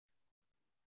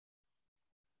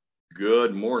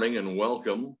Good morning and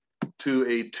welcome to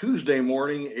a Tuesday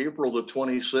morning, April the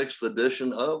 26th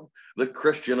edition of the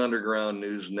Christian Underground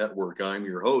News Network. I'm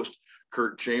your host,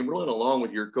 Kurt Chamberlain, along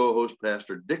with your co-host,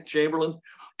 Pastor Dick Chamberlain,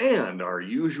 and our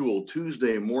usual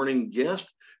Tuesday morning guest,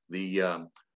 the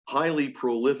highly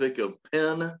prolific of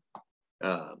pen,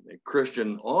 a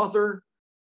Christian author,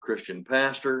 Christian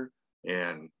pastor,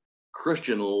 and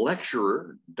Christian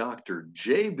lecturer, Dr.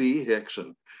 J.B.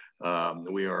 Hixson.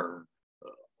 We are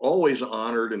always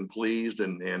honored and pleased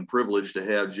and privileged to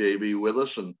have JB with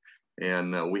us,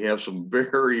 and we have some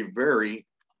very, very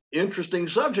interesting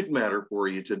subject matter for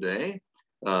you today.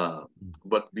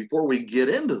 But before we get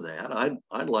into that,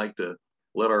 I'd like to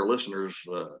let our listeners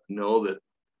know that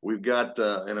we've got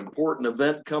an important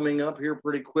event coming up here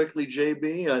pretty quickly,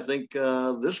 JB. I think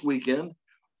this weekend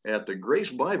at the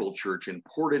Grace Bible Church in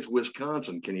Portage,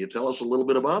 Wisconsin. Can you tell us a little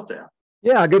bit about that?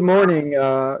 Yeah, good morning,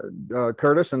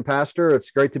 Curtis and Pastor.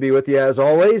 It's great to be with you as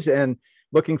always, and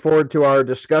looking forward to our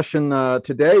discussion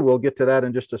today. We'll get to that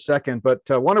in just a second, but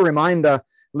I want to remind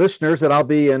listeners that I'll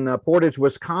be in Portage,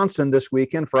 Wisconsin this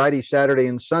weekend, Friday, Saturday,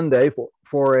 and Sunday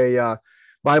for a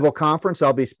Bible conference.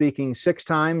 I'll be speaking 6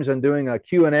 times and doing a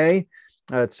Q&A.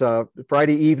 It's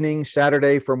Friday evening,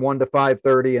 Saturday from 1 to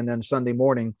 5:30, and then Sunday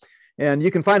morning. And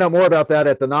you can find out more about that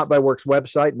at the Not by Works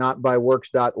website,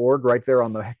 notbyworks.org, right there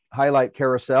on the highlight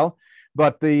carousel.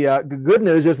 But the good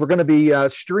news is we're going to be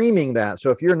streaming that. So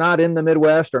if you're not in the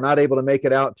Midwest or not able to make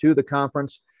it out to the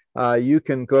conference, you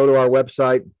can go to our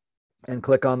website and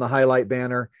click on the highlight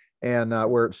banner and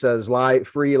where it says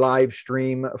free live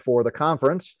stream for the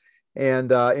conference.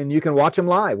 And you can watch them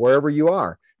live wherever you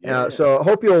are. Yeah. So I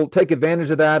hope you'll take advantage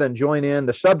of that and join in.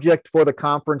 The subject for the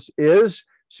conference is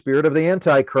Spirit of the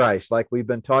Antichrist, like we've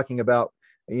been talking about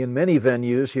in many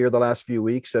venues here the last few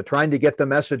weeks, trying to get the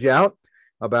message out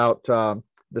about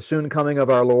the soon coming of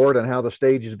our Lord and how the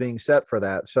stage is being set for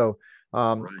that. So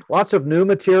lots of new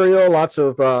material, lots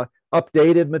of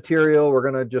updated material. We're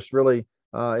going to just really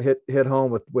hit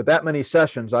home with that many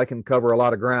sessions. I can cover a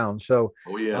lot of ground. So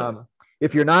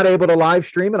if you're not able to live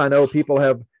stream it, I know people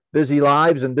have busy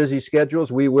lives and busy schedules.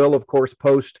 We will, of course,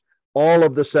 post all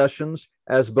of the sessions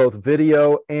as both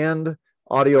video and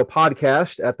audio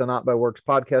podcast at the Not by Works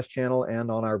podcast channel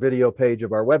and on our video page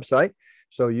of our website.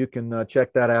 So you can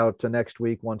check that out next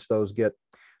week once those get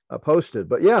posted.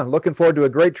 But yeah, looking forward to a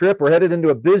great trip. We're headed into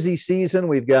a busy season.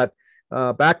 We've got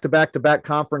back-to-back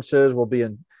conferences. We'll be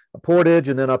in Portage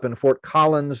and then up in Fort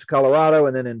Collins, Colorado,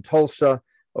 and then in Tulsa,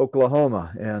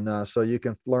 Oklahoma. And so you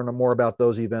can learn more about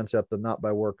those events at the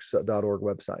notbyworks.org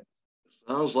website.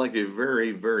 Sounds like a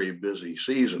very, very busy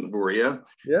season for you.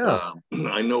 Yeah.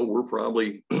 I know we're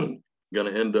probably going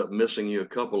to end up missing you a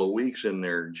couple of weeks in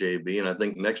there, JB. And I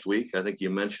think next week, I think you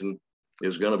mentioned,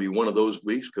 is going to be one of those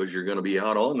weeks because you're going to be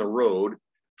out on the road.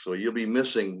 So you'll be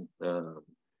missing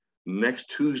next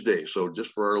Tuesday. So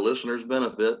just for our listeners'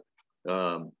 benefit,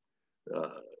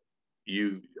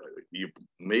 you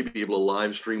may be able to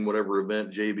live stream whatever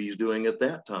event JB's doing at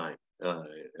that time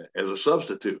as a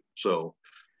substitute. So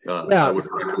I would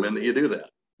recommend that you do that.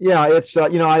 Yeah, it's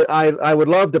I would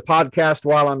love to podcast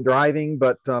while I'm driving,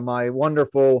 but my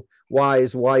wonderful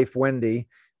wise wife Wendy,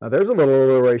 there's a little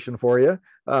alliteration for you.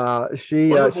 She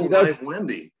does. Wife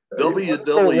Wendy,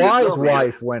 wise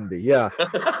wife Wendy. Yeah,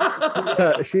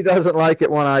 she doesn't like it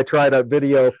when I try to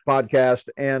video podcast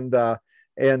and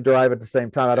drive at the same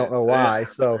time. I don't know why.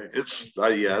 So it's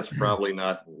probably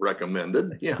not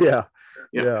recommended.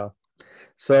 Yeah.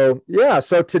 So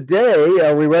today,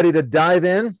 are we ready to dive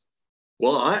in?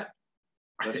 Well,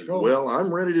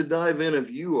 I'm ready to dive in if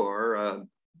you are.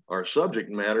 Our subject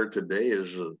matter today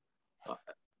is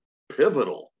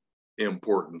pivotal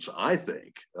importance, I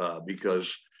think,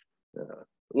 because,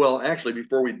 actually,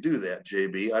 before we do that,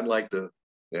 JB, I'd like to,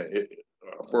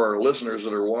 for our listeners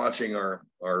that are watching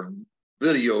our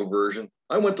video version,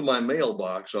 I went to my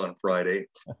mailbox on Friday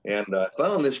and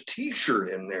found this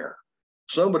T-shirt in there.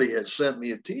 Somebody had sent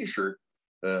me a T-shirt.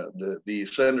 The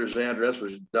sender's address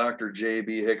was Dr.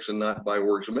 J.B. Hixson, Not by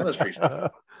Works Ministries.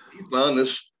 He found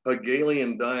this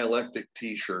Hegelian dialectic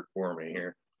T-shirt for me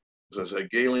here. It says,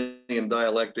 Hegelian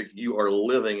dialectic, you are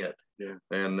living it. Yeah.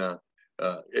 And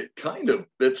it kind of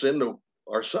fits into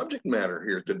our subject matter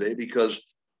here today because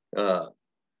I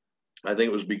think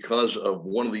it was because of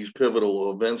one of these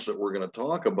pivotal events that we're going to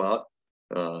talk about.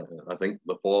 I think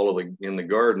the fall in the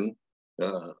garden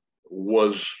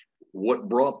was what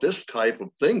brought this type of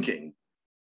thinking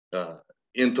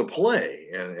into play,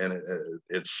 and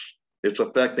it's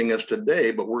affecting us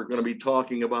today. But we're going to be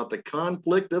talking about the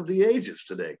conflict of the ages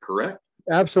today, correct?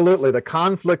 Absolutely. The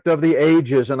Conflict of the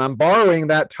Ages. And I'm borrowing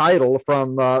that title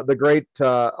from the great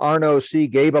Arno C.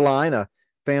 Gabeline, a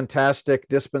fantastic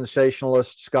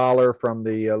dispensationalist scholar from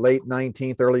the late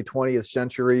 19th, early 20th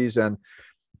centuries. And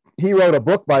he wrote a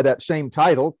book by that same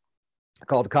title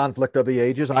called Conflict of the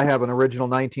Ages. I have an original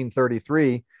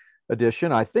 1933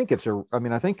 edition. I think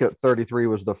 33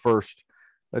 was the first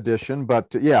edition,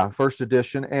 but yeah, first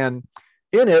edition. And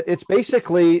in it, it's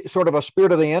basically sort of a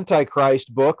Spirit of the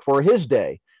Antichrist book for his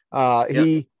day.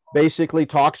 He basically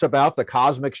talks about the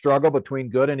cosmic struggle between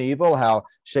good and evil, how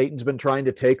Satan's been trying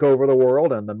to take over the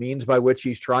world and the means by which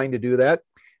he's trying to do that.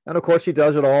 And of course, he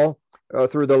does it all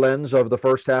through the lens of the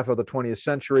first half of the 20th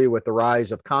century with the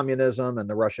rise of communism and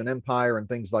the Russian Empire and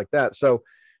things like that. So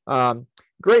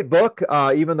great book.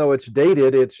 Even though it's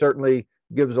dated, it certainly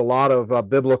gives a lot of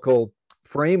biblical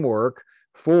framework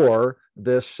for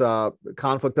this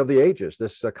conflict of the ages,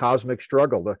 this cosmic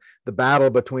struggle, the battle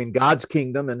between God's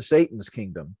kingdom and Satan's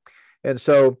kingdom. And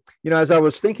so, as I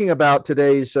was thinking about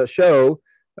today's show,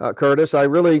 Curtis, I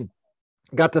really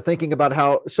got to thinking about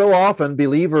how so often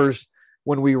believers,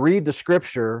 when we read the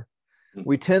scripture,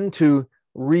 we tend to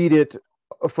read it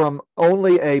from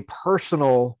only a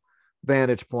personal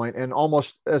vantage point, and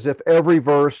almost as if every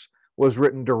verse was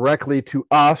written directly to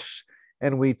us.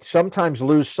 And we sometimes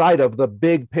lose sight of the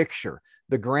big picture,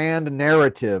 the grand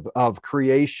narrative of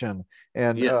creation,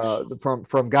 and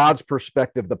from God's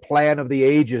perspective, the plan of the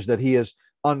ages that he is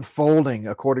unfolding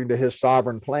according to his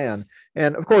sovereign plan.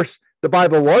 And of course, the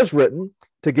Bible was written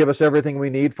to give us everything we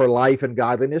need for life and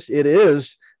godliness. It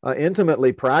is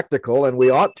intimately practical, and we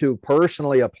ought to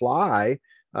personally apply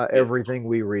everything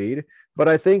we read. But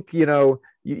I think, you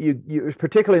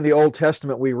particularly in the Old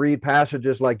Testament, we read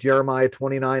passages like Jeremiah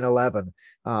 29:11.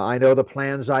 I know the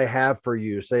plans I have for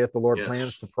you, saith the Lord,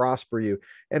 plans to prosper you.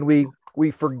 And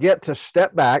we forget to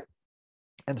step back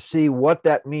and see what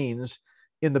that means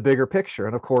in the bigger picture.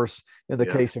 And of course, in the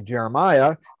case of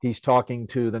Jeremiah, he's talking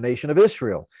to the nation of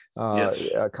Israel,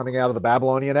 coming out of the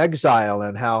Babylonian exile,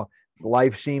 and how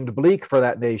life seemed bleak for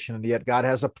that nation. And yet God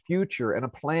has a future and a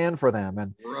plan for them,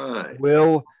 and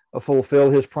will fulfill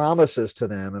his promises to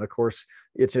them. And of course,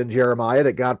 it's in Jeremiah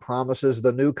that God promises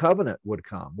the new covenant would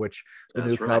come, which the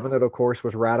new covenant, of course,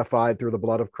 was ratified through the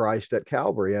blood of Christ at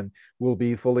Calvary and will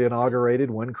be fully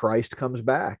inaugurated when Christ comes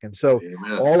back. And so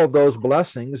all of those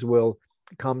blessings will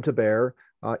come to bear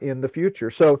in the future.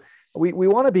 So we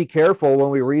want to be careful when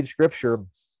we read scripture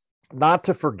not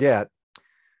to forget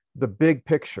the big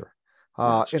picture.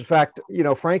 In fact,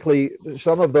 frankly,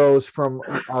 some of those from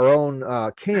our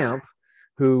own camp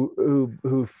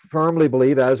who firmly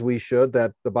believe, as we should,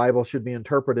 that the Bible should be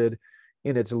interpreted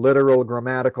in its literal,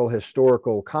 grammatical,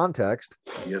 historical context.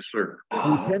 Yes, sir.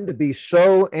 We tend to be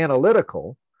so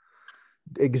analytical,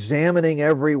 examining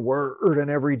every word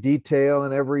and every detail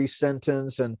and every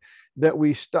sentence, and that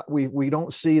we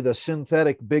don't see the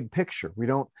synthetic big picture. We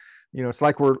don't, it's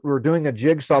like we're doing a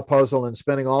jigsaw puzzle and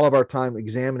spending all of our time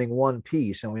examining one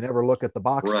piece, and we never look at the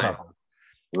box cover.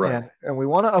 And we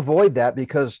want to avoid that,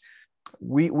 because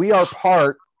we are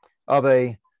part of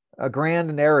a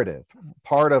grand narrative,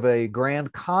 part of a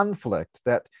grand conflict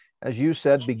that, as you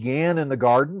said, began in the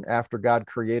garden after God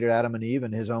created Adam and Eve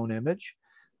in his own image,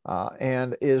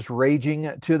 and is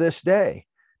raging to this day.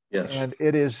 And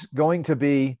it is going to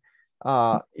be,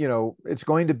 it's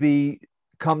going to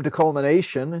come to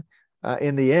culmination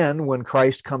in the end when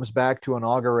Christ comes back to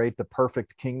inaugurate the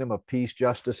perfect kingdom of peace,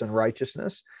 justice, and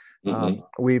righteousness.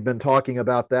 We've been talking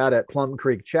about that at Plum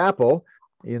Creek Chapel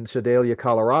in Sedalia,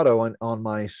 Colorado, in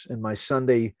my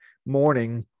Sunday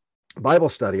morning Bible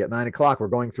study at 9 o'clock. We're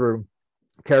going through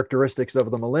characteristics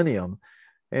of the millennium,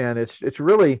 and it's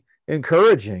really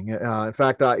encouraging. In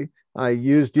fact, I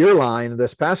used your line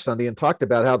this past Sunday and talked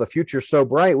about how the future's so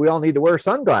bright we all need to wear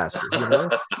sunglasses.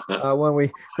 When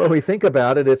we think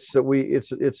about it,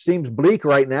 it seems bleak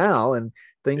right now, and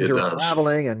things are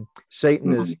unraveling, and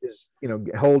Satan is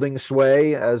holding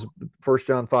sway, as 1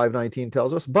 John 5:19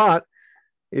 tells us. But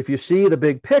if you see the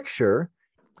big picture,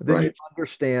 then you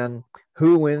understand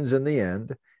who wins in the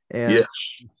end, and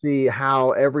see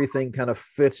how everything kind of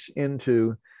fits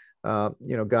into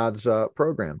God's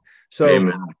program.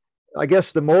 So I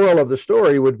guess the moral of the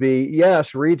story would be,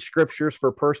 yes, read scriptures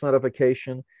for personal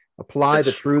edification, apply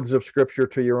the truths of scripture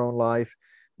to your own life,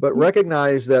 but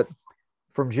recognize that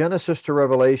from Genesis to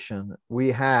Revelation,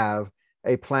 we have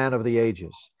a plan of the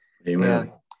ages.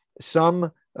 And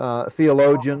some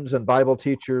theologians and Bible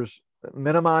teachers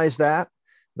minimize that.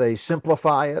 They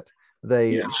simplify it.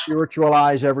 They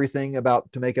spiritualize everything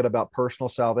to make it about personal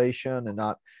salvation, and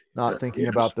not thinking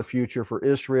about the future for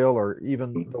Israel, or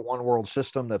even the one world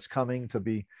system that's coming to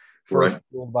be first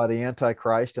ruled by the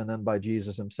Antichrist and then by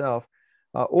Jesus himself.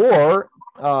 Or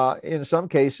in some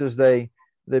cases, they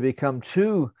become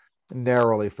too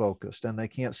narrowly focused and they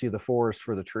can't see the forest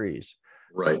for the trees.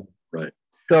 Right.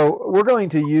 So we're going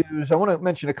to use, I want to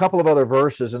mention a couple of other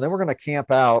verses, and then we're going to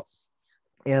camp out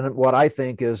in what I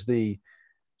think is the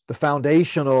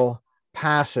foundational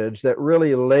passage that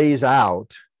really lays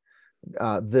out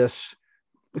this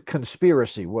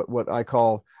conspiracy, what I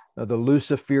call the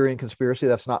Luciferian conspiracy.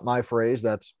 That's not my phrase.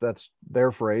 That's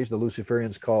their phrase. The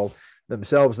Luciferians call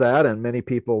themselves that, and many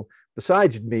people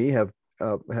besides me have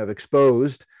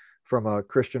exposed from a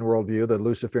Christian worldview the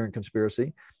Luciferian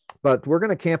conspiracy. But we're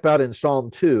going to camp out in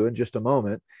Psalm 2 in just a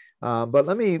moment. But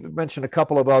let me mention a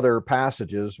couple of other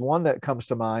passages. One that comes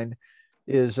to mind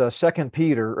is 1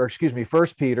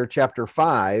 Peter chapter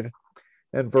 5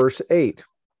 and verse 8.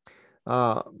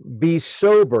 Be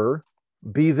sober,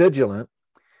 be vigilant,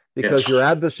 because your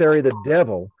adversary, the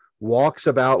devil, walks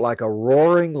about like a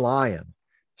roaring lion,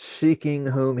 seeking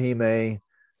whom he may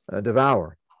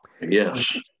devour.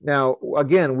 Yes. Now,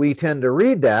 again, we tend to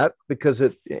read that because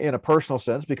in a personal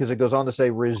sense, because it goes on to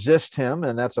say, resist him,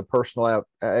 and that's a personal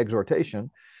exhortation,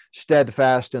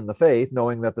 steadfast in the faith,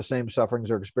 knowing that the same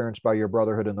sufferings are experienced by your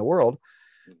brotherhood in the world.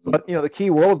 But, the key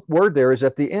word there is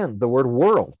at the end, the word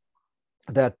world,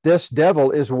 that this devil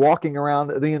is walking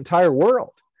around the entire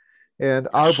world. And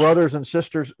our brothers and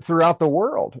sisters throughout the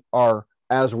world are,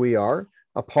 as we are,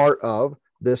 a part of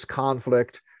this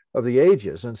conflict of the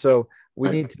ages. And so we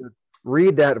need to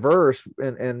read that verse,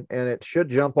 and it should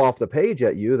jump off the page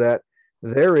at you that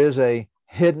there is a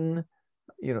hidden,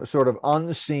 sort of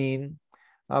unseen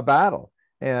battle.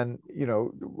 And,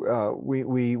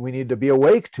 we need to be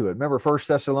awake to it. Remember 1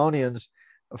 Thessalonians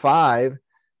 5,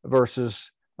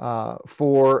 verses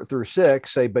 4 through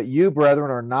 6 say, but you, brethren,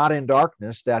 are not in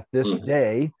darkness, that this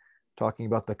day, talking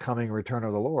about the coming return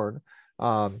of the Lord,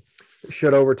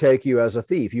 should overtake you as a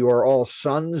thief. You are all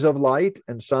sons of light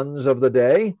and sons of the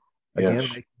day. Again,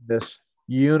 making this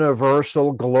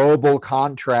universal global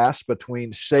contrast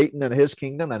between Satan and his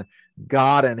kingdom and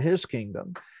God and his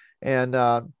kingdom. And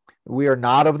we are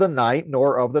not of the night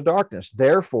nor of the darkness.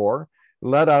 Therefore,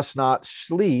 let us not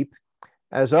sleep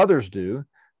as others do,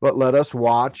 but let us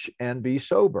watch and be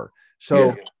sober.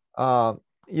 So, I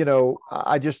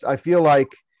feel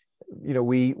like,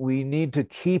 we need to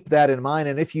keep that in mind.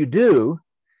 And if you do,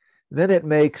 then it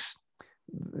makes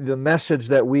the message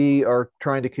that we are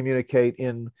trying to communicate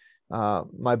in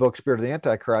my book, Spirit of the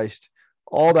Antichrist,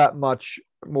 all that much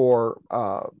more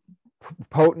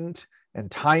potent and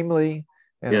timely.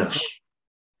 And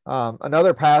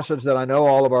another passage that I know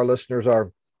all of our listeners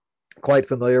are quite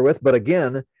familiar with, but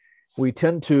again, we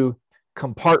tend to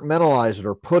compartmentalize it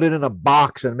or put it in a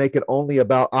box and make it only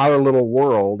about our little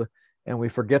world. And we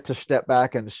forget to step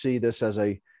back and see this as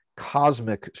a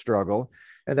cosmic struggle.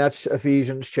 And that's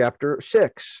Ephesians chapter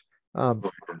 6.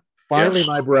 Finally,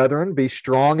 my brethren, be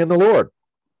strong in the Lord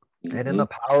and in the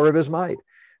power of his might.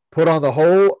 Put on the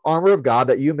whole armor of God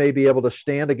that you may be able to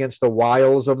stand against the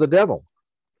wiles of the devil.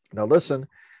 Now listen,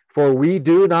 for we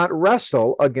do not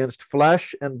wrestle against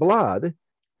flesh and blood,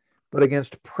 but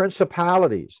against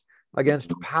principalities,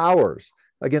 against powers,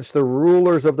 against the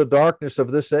rulers of the darkness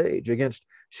of this age, against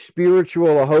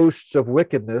spiritual hosts of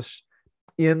wickedness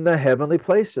in the heavenly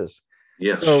places.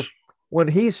 Yes. So when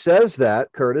he says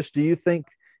that, Curtis, do you think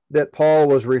that Paul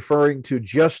was referring to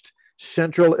just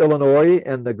central Illinois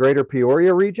and the greater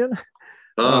Peoria region?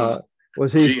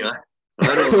 Was he? Gee,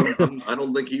 I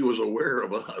don't think he was aware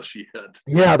of us yet.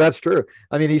 Yeah, that's true.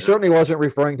 I mean, he certainly wasn't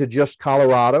referring to just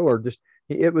Colorado or just,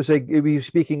 he was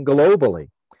speaking globally.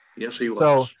 Yes, he was.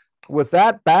 So with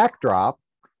that backdrop,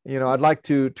 I'd like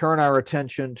to turn our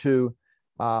attention to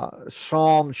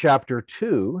Psalm chapter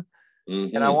 2.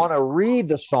 And I want to read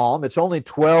the Psalm. It's only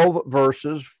 12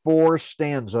 verses, 4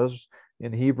 stanzas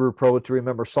in Hebrew poetry.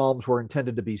 Remember, Psalms were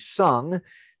intended to be sung.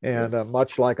 And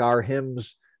much like our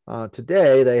hymns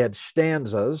today, they had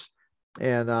stanzas.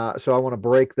 And so I want to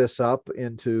break this up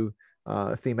into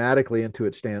thematically into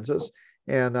its stanzas.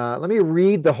 And let me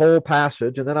read the whole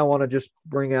passage. And then I want to just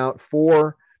bring out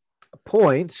 4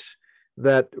 points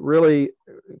that really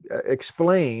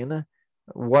explain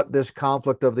what this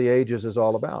conflict of the ages is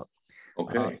all about.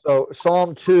 Okay. So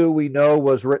Psalm 2, we know,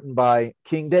 was written by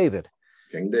King David.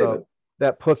 So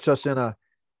that puts us in a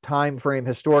time frame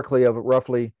historically of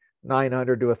roughly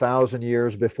 900 to 1,000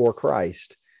 years before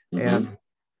Christ. And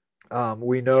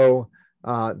we know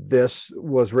this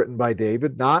was written by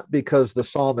David, not because the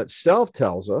psalm itself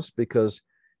tells us, because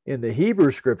in the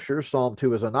Hebrew scriptures, Psalm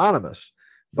 2 is anonymous.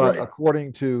 But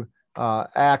according to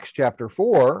Acts chapter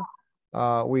 4,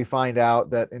 we find out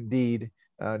that indeed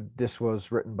This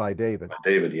was written by David.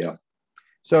 David, yeah.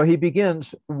 So he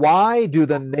begins, why do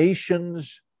the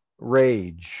nations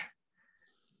rage?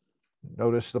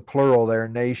 Notice the plural there,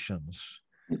 nations.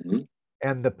 Mm-hmm.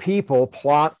 And the people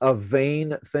plot a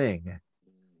vain thing.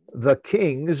 The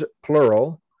kings,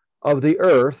 plural, of the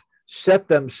earth set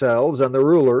themselves, and the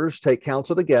rulers take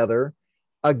counsel together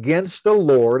against the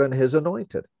Lord and his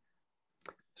anointed.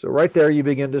 So right there you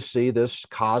begin to see this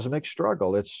cosmic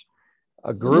struggle. It's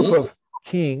a group of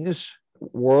kings,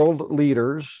 world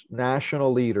leaders,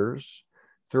 national leaders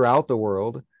throughout the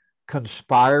world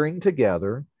conspiring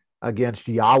together against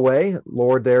Yahweh.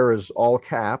 Lord there is all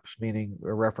caps, meaning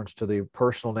a reference to the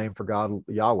personal name for God,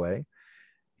 Yahweh,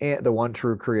 and the one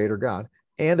true creator God,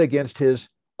 and against his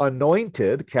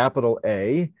anointed, capital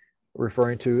A,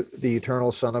 referring to the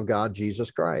eternal Son of God,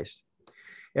 Jesus Christ.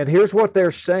 And here's what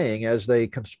they're saying as they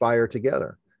conspire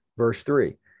together. Verse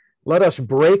 3, let us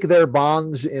break their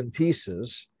bonds in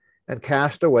pieces and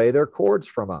cast away their cords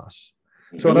from us.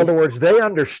 So in other words, they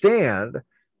understand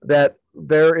that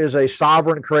there is a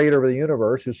sovereign creator of the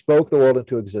universe who spoke the world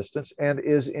into existence and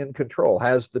is in control,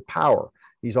 has the power.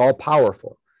 He's all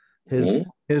powerful.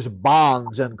 His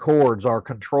bonds and cords are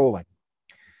controlling.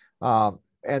 And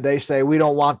they say, we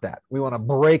don't want that. We want to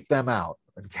break them out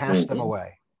and cast them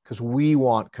away because we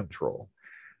want control.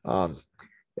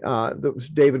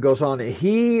 David goes on,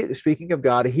 he, speaking of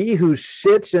God, he who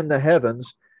sits in the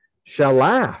heavens shall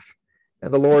laugh,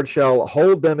 and the Lord shall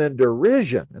hold them in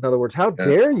derision. In other words, how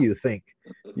dare you think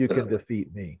you can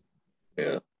defeat me?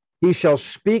 Yeah. He shall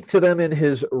speak to them in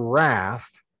his wrath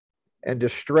and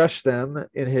distress them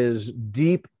in his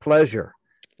deep pleasure.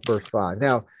 Verse 5.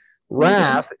 Now,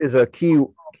 wrath is a key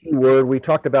word. We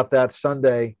talked about that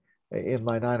Sunday in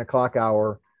my 9 o'clock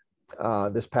hour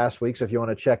this past week. So if you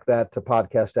want to check that to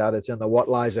podcast out, it's in the What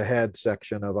Lies Ahead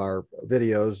section of our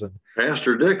videos. And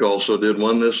Pastor Dick also did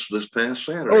one this past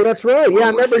Saturday. Oh, that's right. Yeah, I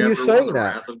remember you saying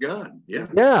that. Wrath of God. Yeah.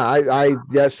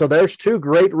 Yeah. So there's two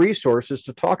great resources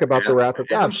to talk about the wrath of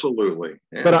God. Absolutely.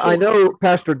 But I know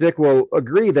Pastor Dick will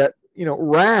agree that,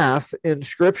 wrath in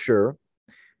Scripture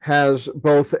has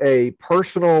both a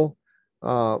personal,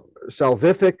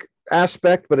 salvific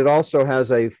aspect, but it also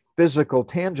has a physical,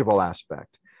 tangible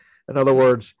aspect. In other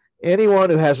words,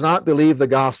 anyone who has not believed the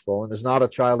gospel and is not a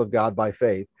child of God by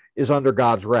faith is under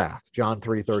God's wrath. John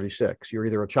 3:36. You're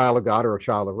either a child of God or a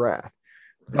child of wrath.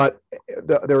 But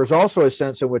there is also a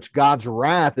sense in which God's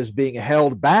wrath is being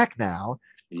held back now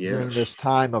during this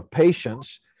time of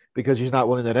patience, because he's not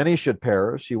willing that any should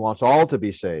perish. He wants all to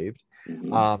be saved.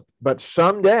 But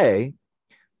someday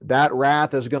that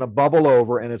wrath is going to bubble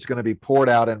over, and it's going to be poured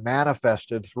out and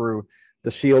manifested through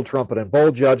the sealed trumpet and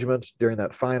bowl judgments during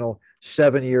that final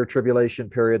 7-year tribulation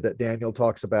period that Daniel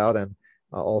talks about, and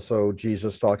also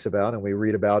Jesus talks about, and we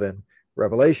read about in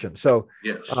Revelation. So,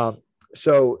 here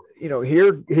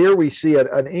we see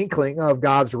an inkling of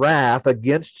God's wrath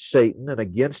against Satan and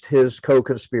against his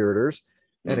co-conspirators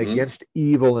and against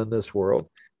evil in this world.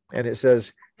 And it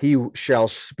says, he shall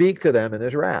speak to them in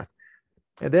his wrath.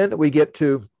 And then we get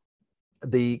to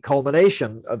the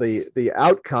culmination of the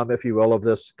outcome, if you will, of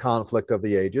this conflict of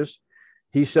the ages.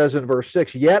 He says in verse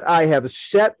 6, yet I have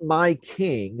set my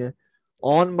king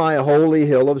on my holy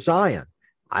hill of Zion.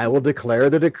 I will declare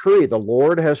the decree. The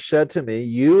Lord has said to me,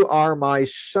 you are my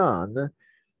son.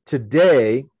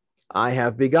 Today I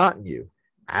have begotten you.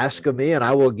 Ask of me, and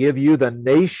I will give you the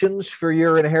nations for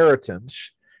your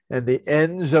inheritance and the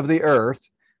ends of the earth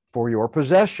for your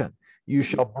possession. You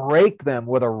shall break them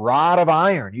with a rod of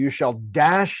iron. You shall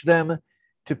dash them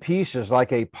to pieces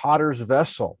like a potter's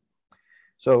vessel.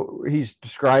 So he's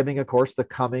describing, of course, the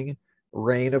coming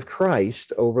reign of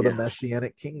Christ over the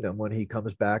Messianic kingdom when he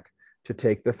comes back to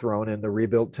take the throne in the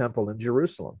rebuilt temple in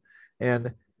Jerusalem.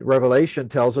 And Revelation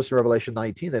tells us in Revelation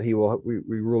 19 that he will be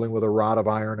ruling with a rod of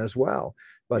iron as well.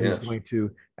 But he's going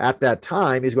to, at that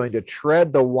time, he's going to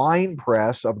tread the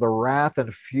winepress of the wrath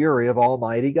and fury of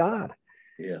Almighty God.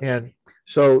 And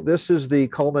so this is the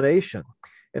culmination.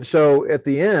 And so at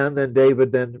the end, then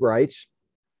David then writes,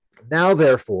 now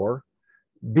therefore,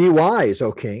 be wise,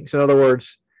 O kings. In other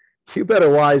words, you better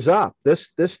wise up. This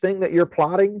thing that you're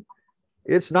plotting,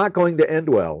 it's not going to end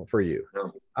well for you.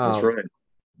 No, that's right.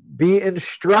 Be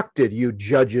instructed, you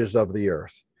judges of the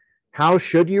earth. How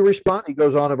should you respond? He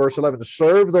goes on in verse 11,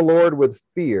 serve the Lord with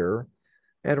fear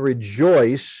and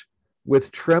rejoice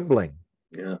with trembling.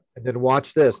 And then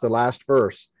watch this, the last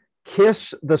verse.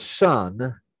 Kiss the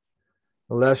Son,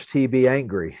 lest he be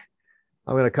angry.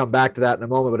 I'm going to come back to that in a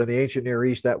moment, but in the ancient Near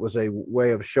East, that was a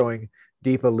way of showing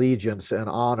deep allegiance and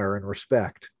honor and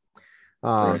respect.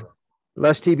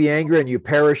 Lest he be angry and you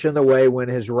perish in the way when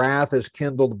his wrath is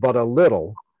kindled but a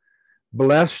little.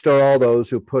 Blessed are all those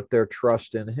who put their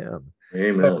trust in him.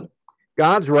 Amen. So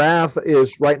God's wrath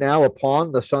is right now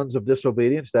upon the sons of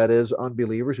disobedience, that is,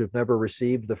 unbelievers who've never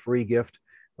received the free gift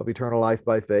of eternal life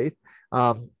by faith.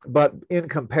 But in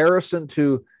comparison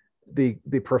to the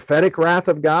prophetic wrath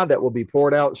of God that will be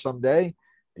poured out someday,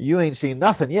 you ain't seen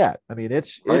nothing yet. I mean,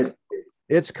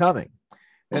 it's coming.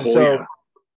 And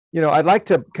I'd like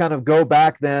to kind of go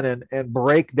back then and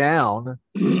break down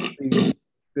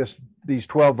these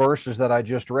 12 verses that I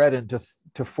just read into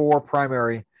four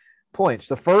primary points.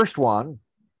 The first one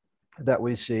that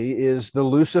we see is the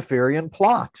Luciferian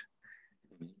plot.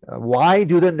 Why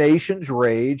do the nations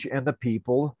rage and the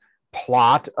people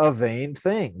plot a vain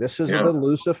thing? This is the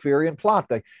Luciferian plot.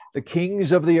 The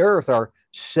kings of the earth are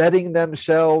setting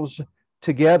themselves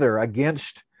together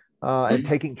against and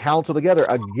taking counsel together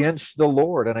against the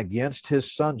Lord and against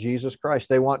his son, Jesus Christ.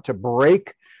 They want to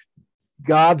break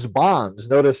God's bonds.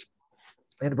 Notice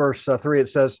in verse 3, it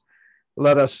says,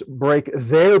 let us break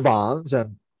their bonds.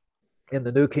 And in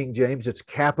the New King James, it's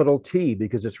capital T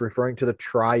because it's referring to the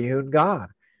triune God.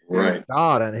 Right.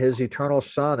 God and his eternal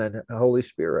Son and Holy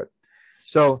Spirit.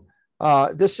 So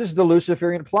this is the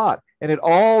Luciferian plot. And it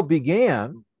all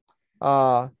began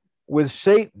with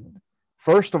Satan.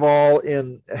 First of all,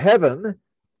 in heaven,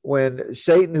 when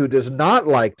Satan, who does not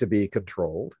like to be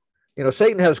controlled,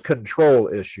 Satan has control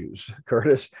issues,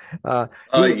 Curtis.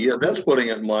 That's putting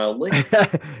it mildly.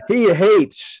 He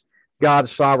hates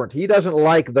God's sovereignty. He doesn't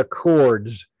like the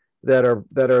cords that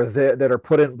are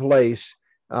put in place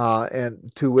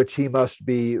and to which he must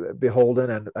be beholden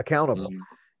and accountable.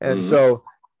 And so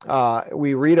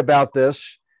we read about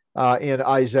this in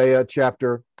Isaiah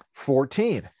chapter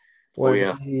 14,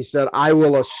 when he said, I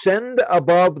will ascend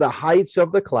above the heights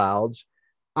of the clouds.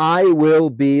 I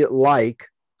will be like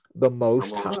the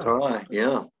Most High.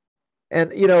 Yeah.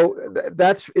 And,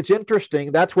 it's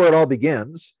interesting. That's where it all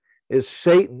begins, is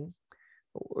Satan,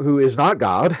 who is not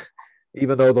God,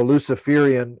 even though the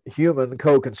Luciferian human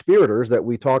co-conspirators that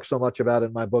we talk so much about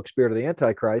in my book, Spirit of the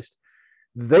Antichrist,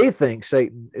 they think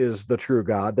Satan is the true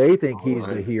God. They think he's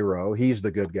the hero. He's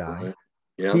the good guy. Right.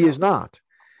 Yeah. He is not.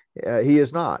 He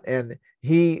is not. And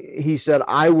he said,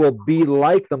 I will be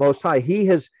like the Most High. He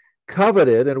has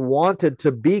coveted and wanted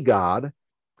to be God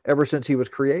ever since he was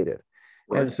created.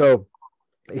 Right. And so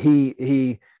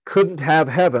he couldn't have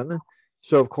heaven.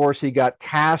 So, of course, he got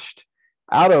cast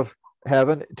out of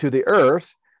heaven to the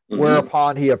earth,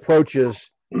 whereupon he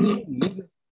approaches Eve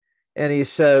and he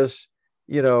says,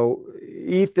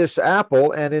 eat this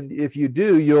apple, and if you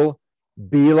do, you'll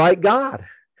be like God.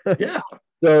 Yeah.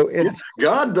 So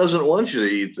God doesn't want you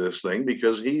to eat this thing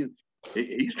because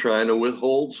he's trying to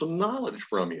withhold some knowledge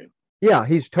from you. Yeah,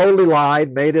 he's totally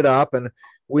lied, made it up, and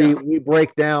we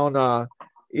break down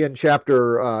in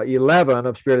chapter 11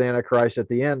 of Spirit of the Antichrist at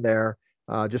the end there,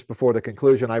 just before the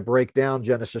conclusion. I break down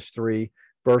Genesis 3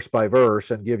 verse by verse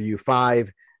and give you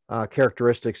 5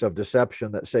 characteristics of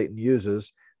deception that Satan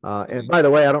uses. And by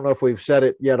the way, I don't know if we've said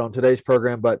it yet on today's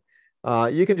program, but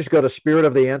you can just go to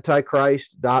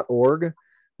spiritoftheantichrist.org.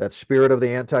 That's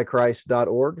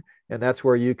spiritoftheantichrist.org. And that's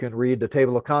where you can read the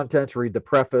table of contents, read the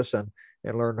preface, and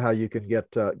learn how you can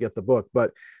get the book.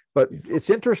 But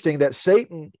it's interesting that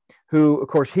Satan, who, of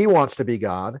course, he wants to be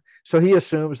God, so he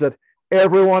assumes that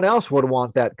everyone else would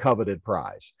want that coveted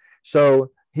prize.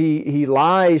 So he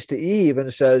lies to Eve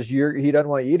and says, he doesn't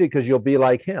want you to eat it because you'll be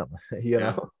like him,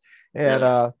 know.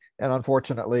 And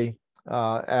unfortunately,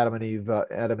 Adam and Eve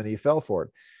fell for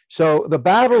it. So the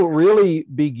battle really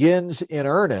begins in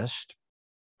earnest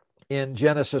in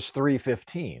Genesis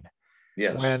 3:15,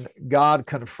 when God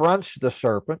confronts the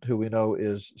serpent, who we know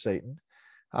is Satan,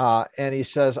 and he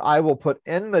says, I will put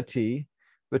enmity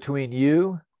between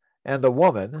you and the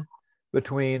woman,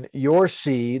 between your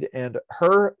seed and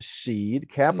her seed,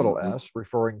 capital S,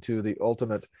 referring to the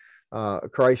ultimate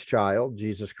Christ child,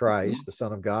 Jesus Christ, the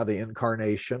Son of God, the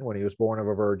incarnation when he was born of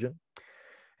a virgin.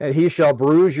 And he shall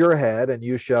bruise your head and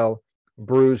you shall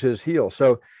bruise his heel.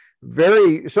 So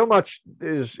much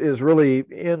is really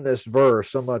in this verse,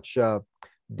 so much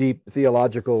deep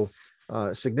theological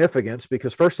significance,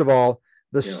 because first of all,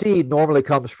 the seed normally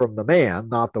comes from the man,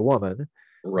 not the woman.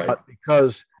 Right. But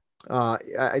because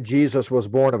Jesus was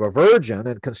born of a virgin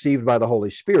and conceived by the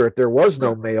Holy Spirit, there was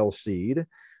no male seed.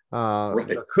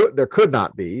 There could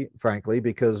not be, frankly,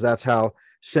 because that's how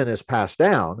sin is passed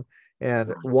down.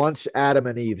 And once Adam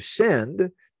and Eve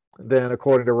sinned, then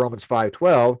according to Romans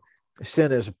 5:12,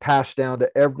 sin is passed down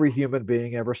to every human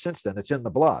being ever since then. It's in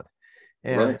the blood.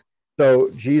 And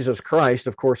so Jesus Christ,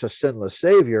 of course, a sinless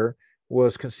Savior,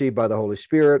 was conceived by the Holy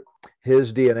Spirit.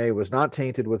 His DNA was not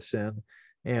tainted with sin.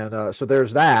 And so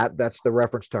there's that. That's the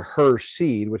reference to her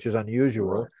seed, which is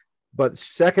unusual. Right. But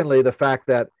secondly, the fact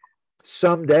that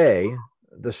someday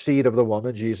the seed of the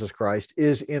woman, Jesus Christ,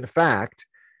 is in fact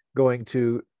going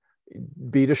to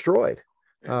be destroyed,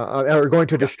 or going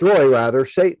to destroy, rather,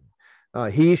 Satan.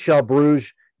 He shall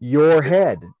bruise your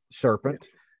head, serpent.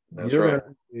 That's right.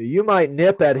 You might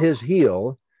nip at his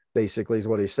heel, basically, is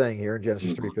what he's saying here in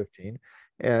Genesis Mhm. 3:15.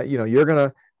 You're going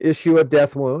to issue a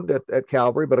death wound at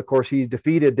Calvary, but of course, he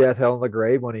defeated death, hell, and the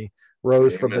grave when he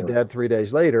rose from the Amen. dead 3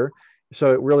 days later.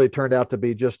 So it really turned out to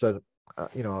be just a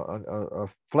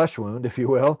flesh wound, if you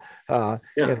will, Yeah.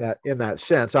 in that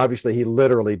sense. Obviously, he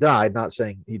literally died. Not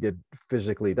saying he did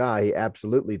physically die; he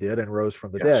absolutely did and rose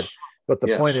from the dead. Yes. But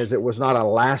the point Yes. is, it was not a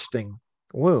lasting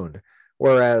wound.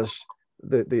 Whereas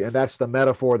and that's the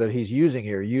metaphor that he's using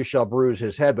here. You shall bruise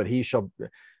his head, but he shall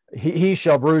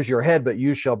bruise your head, but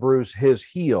you shall bruise his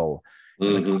heel.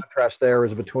 And the Hmm. contrast there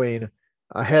is between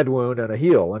a head wound and a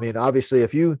heel. I mean, obviously,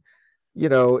 if you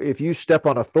step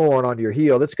on a thorn on your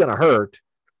heel, it's going to hurt.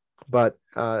 But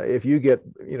if you get,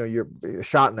 you're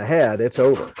shot in the head, it's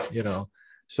over. Yeah.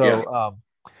 So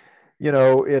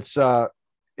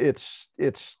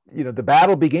the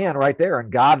battle began right there,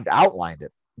 and God outlined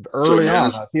it So early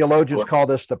on. Genesis. Theologians call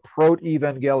this the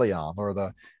proto-evangelion, or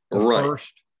the Right.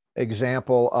 first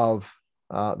example of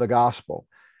the gospel.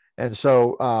 And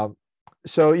so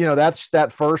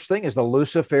that first thing is the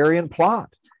Luciferian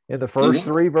plot in the first Mhm.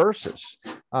 three verses.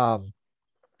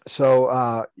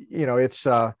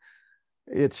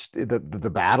 It's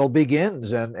the battle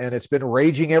begins, and it's been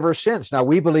raging ever since. Now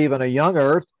we believe in a young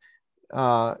earth,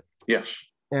 Yes.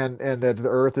 and that the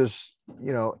earth is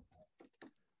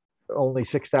only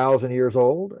 6,000 years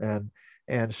old,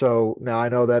 and so now I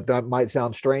know that might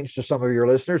sound strange to some of your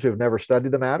listeners who've never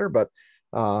studied the matter, but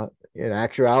in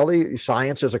actuality,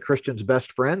 science is a Christian's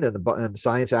best friend, and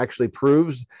science actually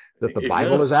proves that the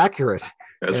Bible Amen. is accurate.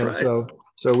 That's And right.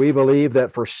 so we believe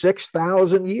that for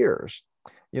 6,000 years,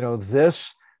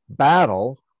 this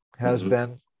battle has Hmm.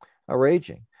 been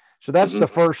raging. So that's Hmm. the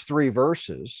first three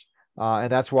verses.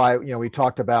 And that's why, we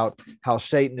talked about how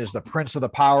Satan is the prince of the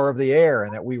power of the air,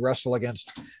 and that we wrestle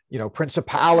against,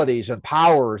 principalities and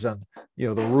powers, and,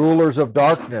 the rulers of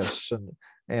darkness.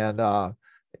 In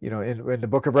the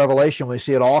book of Revelation, we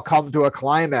see it all come to a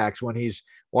climax when he's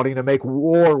wanting to make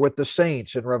war with the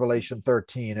saints in Revelation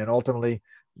 13, and ultimately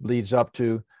leads up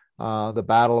to the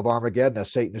battle of Armageddon,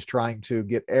 as Satan is trying to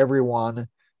get everyone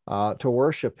to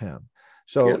worship him.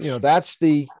 So, Yes.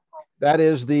 that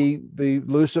is the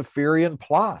Luciferian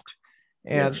plot.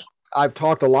 And Yes. I've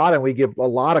talked a lot, and we give a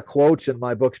lot of quotes in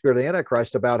my book, Spirit of the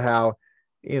Antichrist, about how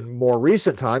in more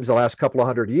recent times, the last couple of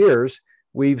 100 years,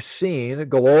 we've seen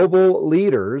global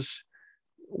leaders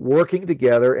working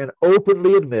together and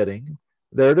openly admitting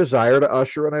their desire to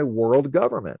usher in a world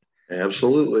government.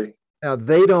 Absolutely. Now,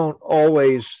 they don't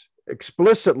always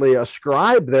explicitly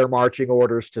ascribe their marching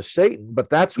orders to Satan, but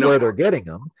that's No. where they're getting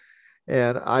them.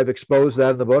 And I've exposed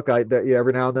that in the book.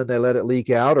 Every now and then they let it leak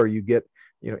out, or you get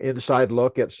inside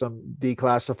look at some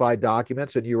declassified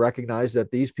documents, and you recognize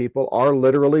that these people are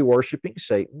literally worshiping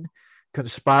Satan,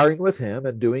 conspiring with him,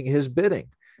 and doing his bidding.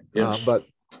 Yes. But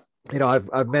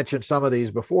I've mentioned some of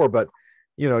these before, but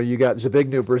you got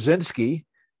Zbigniew Brzezinski,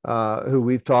 who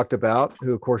we've talked about,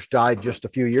 who of course died just a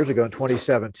few years ago in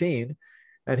 2017,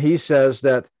 and he says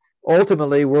that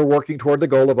ultimately we're working toward the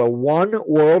goal of a one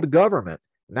world government.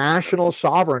 National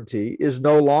sovereignty is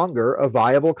no longer a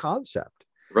viable concept.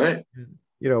 Right.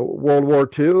 World War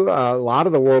II, a lot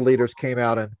of the world leaders came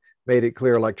out and made it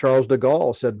clear, like Charles de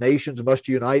Gaulle said, nations must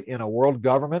unite in a world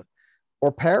government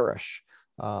or perish.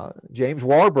 James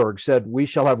Warburg said, we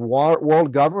shall have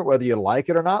world government whether you like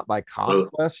it or not, by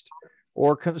conquest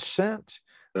or consent.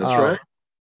 That's right.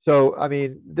 So, I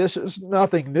mean, this is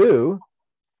nothing new.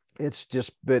 It's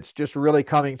just really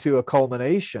coming to a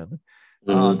culmination,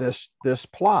 this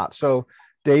plot. So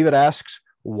David asks,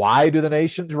 why do the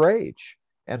nations rage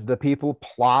and the people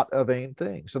plot a vain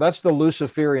thing? So that's the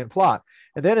Luciferian plot.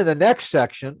 And then in the next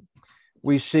section,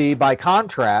 we see, by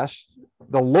contrast,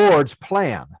 the Lord's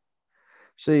plan.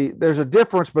 See, there's a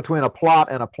difference between a plot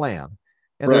and a plan.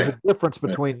 And there's a difference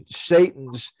between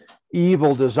Satan's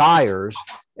evil desires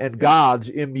and God's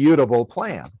immutable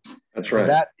plan. That's right. And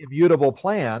that immutable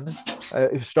plan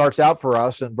starts out for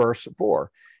us in verse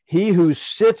 4. He who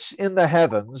sits in the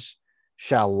heavens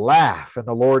shall laugh, and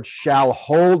the Lord shall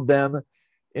hold them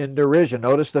in derision.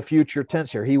 Notice the future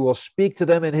tense here. He will speak to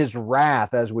them in his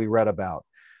wrath, as we read about.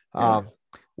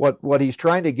 What he's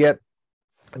trying to get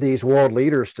these world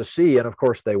leaders to see, and of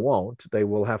course they won't, they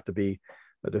will have to be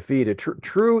defeated.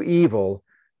 True evil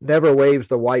never waves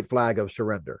the white flag of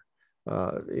surrender.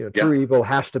 True evil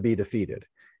has to be defeated,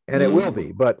 and it will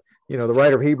be. But the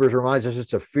writer of Hebrews reminds us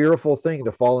it's a fearful thing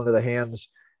to fall into the hands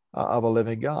of a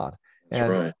living God. That's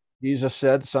and right. Jesus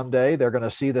said someday they're going to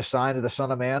see the sign of the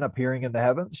Son of Man appearing in the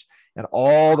heavens, and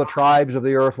all the tribes of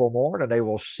the earth will mourn, and they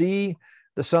will see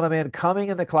the Son of Man coming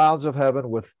in the clouds of heaven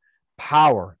with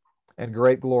power and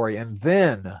great glory. And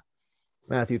then,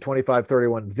 Matthew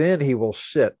 25:31, then he will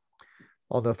sit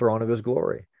on the throne of his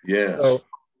glory. Yes. So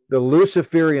the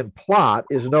Luciferian plot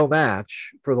is no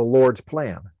match for the Lord's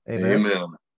plan. Amen.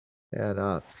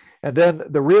 Amen. And then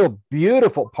the real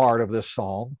beautiful part of this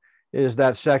psalm is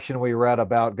that section we read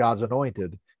about God's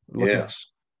anointed looking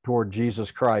toward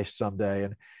Jesus Christ someday.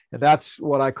 And that's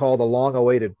what I call the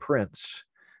long-awaited prince,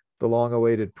 the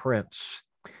long-awaited prince.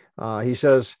 He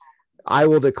says, I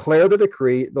will declare the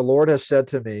decree. The Lord has said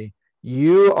to me,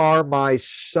 you are my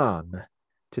son.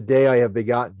 Today I have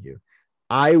begotten you.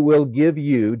 I will give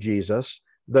you, Jesus,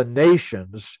 the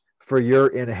nations for your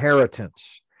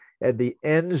inheritance, and the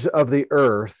ends of the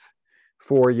earth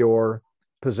for your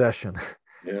possession.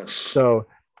 Yes. So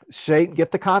Satan,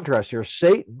 get the contrast here.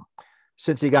 Satan,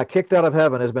 since he got kicked out of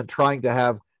heaven, has been trying to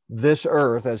have this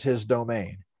earth as his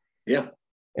domain. Yeah.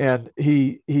 And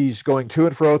he's going to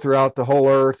and fro throughout the whole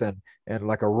earth and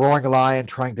like a roaring lion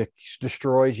trying to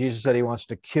destroy. Jesus said he wants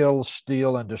to kill,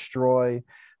 steal, and destroy.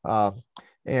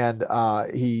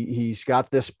 He's got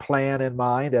this plan in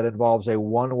mind that involves a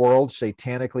one world,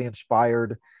 satanically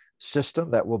inspired system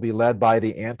that will be led by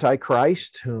the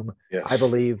Antichrist, whom I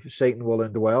believe Satan will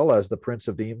indwell as the prince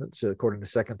of demons, according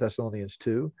to 2 Thessalonians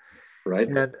 2. Right.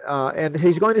 And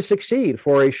he's going to succeed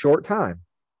for a short time.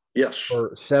 Yes.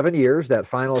 For 7 years, that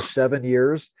final 7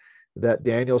 years that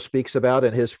Daniel speaks about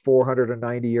in his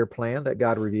 490-year plan that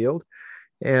God revealed.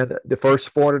 And the first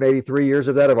 483 years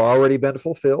of that have already been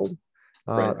fulfilled.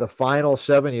 The final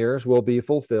 7 years will be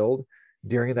fulfilled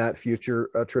during that future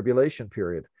tribulation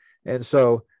period. And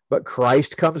so, but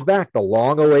Christ comes back, the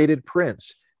long-awaited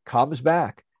prince comes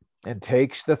back and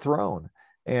takes the throne.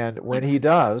 And when he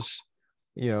does,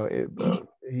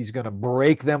 he's going to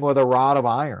break them with a rod of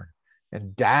iron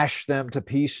and dash them to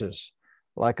pieces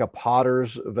like a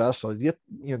potter's vessel. Get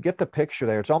the picture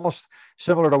there. It's almost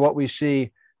similar to what we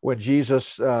see when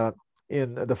Jesus,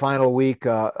 in the final week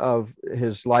of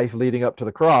his life leading up to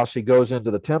the cross, he goes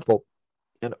into the temple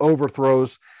and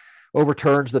overturns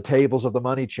the tables of the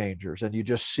money changers. And you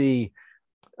just see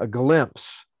a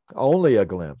glimpse, only a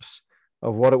glimpse,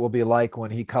 of what it will be like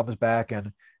when he comes back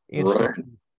and instantly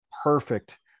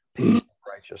perfect peace and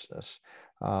righteousness.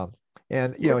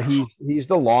 He's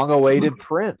the long-awaited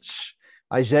prince.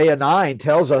 Isaiah 9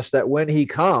 tells us that when he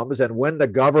comes and when the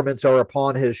governments are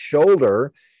upon his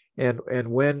shoulder, and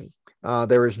when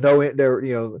there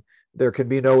can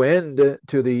be no end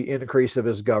to the increase of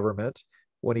his government,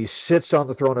 when he sits on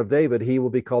the throne of David, he will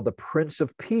be called the Prince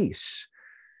of Peace.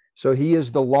 So he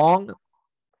is the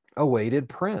long-awaited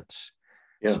prince.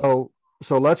 Yeah.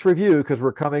 So let's review, because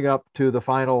we're coming up to the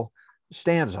final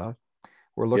stanza.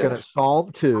 We're looking at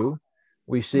Psalm 2.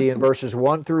 We see in verses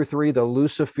 1 through 3 the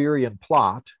Luciferian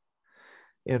plot.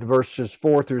 In verses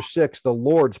 4 through 6, the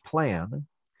Lord's plan.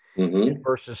 In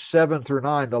verses 7 through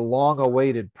 9, the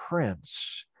long-awaited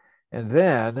prince. And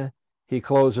then he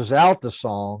closes out the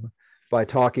psalm by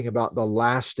talking about the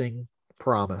lasting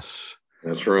promise.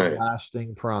 That's right. The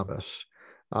lasting promise.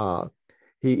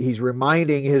 He's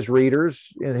reminding his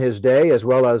readers in his day, as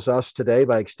well as us today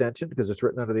by extension, because it's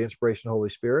written under the inspiration of the Holy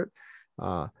Spirit,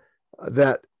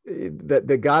 that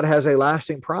God has a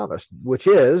lasting promise, which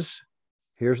is,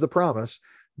 here's the promise,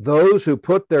 those who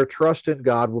put their trust in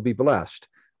God will be blessed.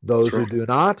 Those who do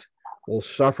not will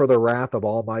suffer the wrath of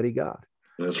Almighty God.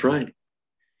 That's right.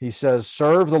 He says,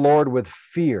 serve the Lord with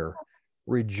fear,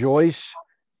 rejoice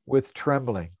with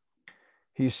trembling.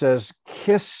 He says,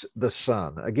 kiss the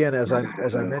Son. Again, as I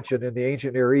mentioned, in the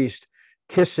ancient Near East,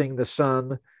 kissing the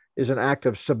Son is an act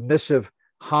of submissive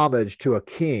homage to a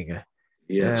king.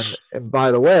 Yes. And by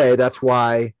the way, that's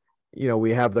why,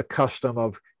 we have the custom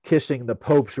of kissing the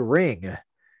Pope's ring,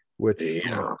 which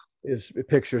it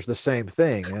pictures the same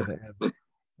thing. And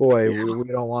boy, we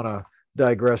don't want to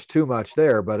digress too much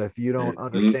there, but if you don't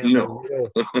understand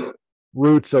the real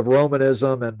roots of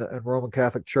Romanism and Roman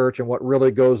Catholic Church and what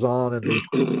really goes on in the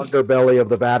underbelly of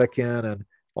the Vatican and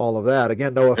all of that,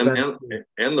 again, no offense.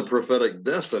 And the prophetic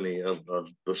destiny of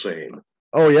the same.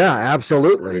 Oh, yeah,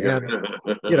 absolutely. And,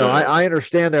 I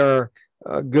understand there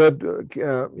are good,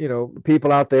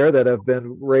 people out there that have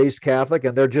been raised Catholic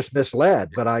and they're just misled.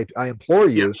 But I implore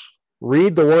you,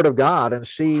 read the Word of God and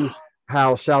see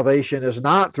how salvation is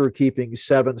not through keeping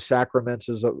 7 sacraments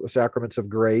of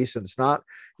grace, and it's not,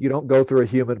 you don't go through a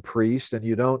human priest, and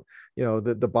you don't,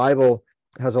 the Bible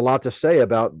has a lot to say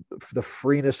about the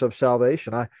freeness of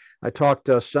salvation. I talked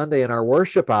Sunday in our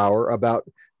worship hour about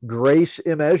grace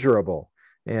immeasurable,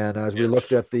 and as we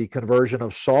looked at the conversion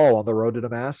of Saul on the road to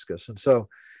Damascus. And so,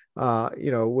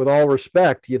 with all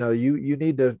respect, you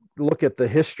need to look at the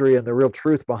history and the real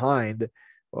truth behind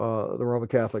the Roman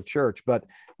Catholic Church. But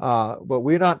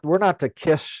we're not to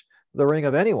kiss the ring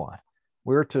of anyone.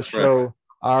 We're to show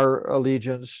our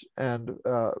allegiance and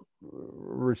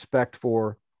respect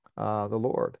for the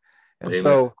Lord. And Amen.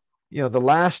 So, the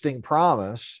lasting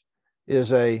promise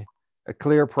is a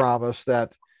clear promise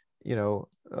that,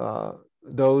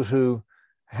 those who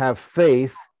have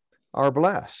faith are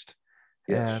blessed.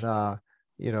 Yes. And,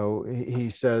 he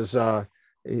says,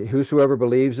 whosoever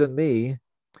believes in me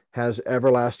has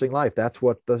everlasting life. That's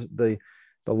what the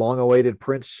long-awaited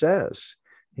Prince says.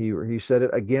 He said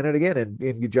it again and again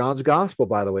in John's gospel,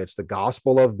 by the way. It's the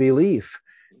gospel of belief.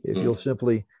 If you'll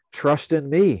simply trust in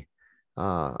me,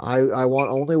 I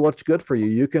want only what's good for you.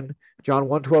 You can, John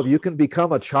 1:12, you can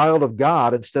become a child of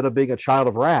God instead of being a child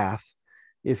of wrath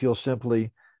if you'll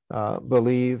simply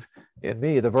believe in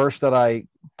me. The verse that I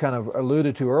kind of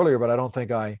alluded to earlier, but I don't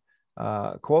think I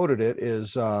quoted it,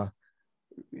 is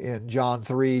in John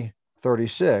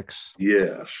 3:36.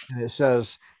 Yes. And it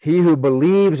says, he who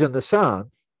believes in the Son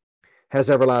has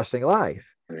everlasting life.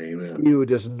 Amen. He who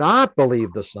does not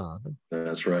believe the Son,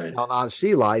 that's right, shall not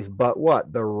see life, but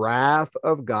what? The wrath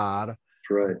of God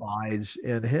abides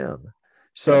in him.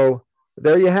 So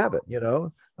there you have it.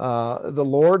 The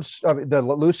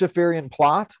Luciferian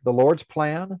plot, the Lord's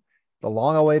plan, the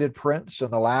long-awaited Prince,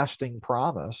 and the lasting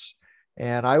promise.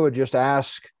 And I would just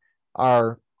ask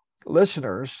our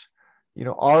listeners,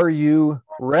 are you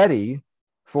ready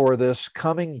for this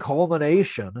coming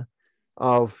culmination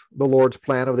of the Lord's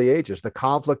plan of the ages? The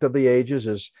conflict of the ages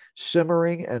is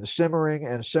simmering and simmering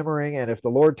and simmering. And if the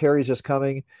Lord tarries his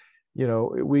coming,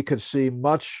 we could see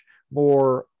much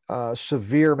more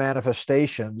severe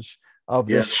manifestations of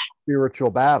this spiritual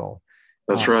battle.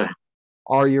 That's right.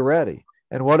 Are you ready?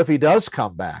 And what if he does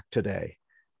come back today?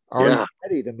 Are you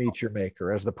ready to meet your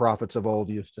maker, as the prophets of old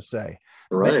used to say?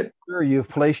 Right. Make sure you've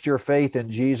placed your faith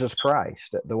in Jesus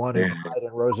Christ, the one who died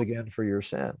and rose again for your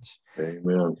sins.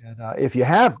 Amen. And if you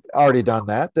have already done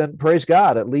that, then praise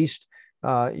God. At least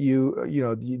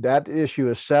that issue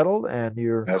is settled, and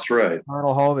your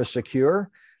eternal home is secure.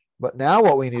 But now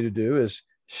what we need to do is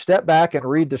step back and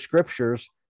read the scriptures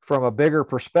from a bigger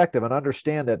perspective and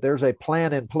understand that there's a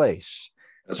plan in place.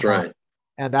 That's right.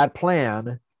 And that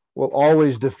plan will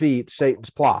always defeat Satan's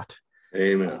plot.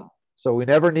 Amen. So we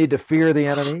never need to fear the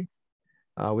enemy.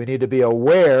 We need to be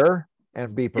aware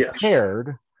and be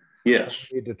prepared. Yes.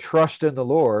 We need to trust in the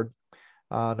Lord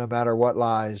no matter what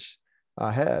lies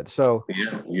ahead. So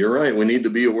yeah, you're right. We need to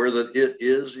be aware that it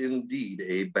is indeed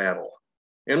a battle,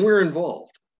 and we're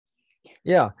involved.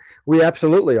 Yeah, we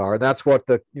absolutely are. That's what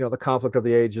the conflict of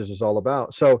the ages is all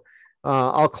about. So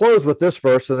I'll close with this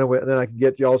verse, and then I can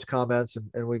get y'all's comments,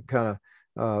 and we can kind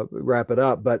of wrap it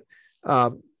up. But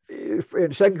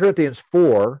in 2 Corinthians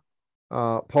 4,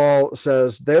 Paul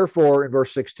says, therefore, in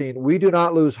verse 16, we do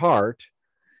not lose heart,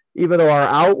 even though our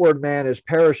outward man is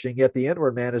perishing, yet the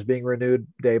inward man is being renewed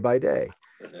day by day.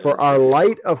 For our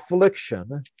light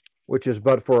affliction, which is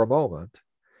but for a moment,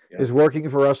 is working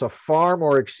for us a far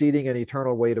more exceeding and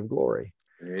eternal weight of glory.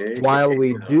 While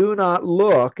we do not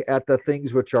look at the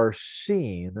things which are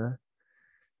seen,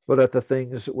 but at the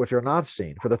things which are not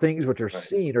seen. For the things which are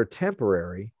seen are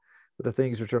temporary, but the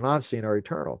things which are not seen are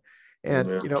eternal. And,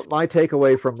 my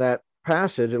takeaway from that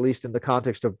passage, at least in the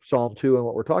context of Psalm 2 and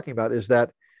what we're talking about, is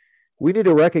that we need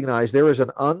to recognize there is an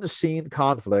unseen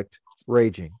conflict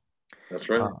raging. That's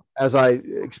right. As I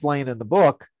explain in the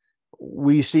book,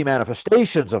 we see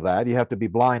manifestations of that. You have to be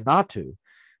blind not to.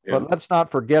 Yeah. But let's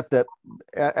not forget that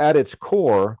at its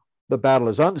core, the battle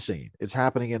is unseen. It's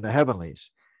happening in the heavenlies.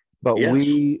 But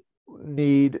we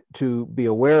need to be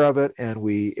aware of it, and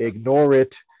we ignore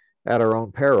it at our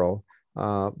own peril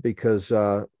because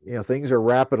things are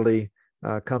rapidly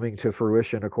coming to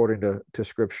fruition according to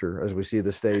Scripture as we see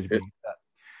the stage being set.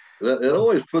 It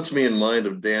always puts me in mind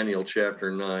of Daniel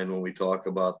chapter 9 when we talk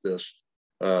about this.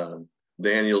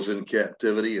 Daniel's in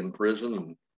captivity in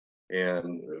prison,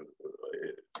 and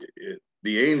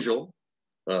the angel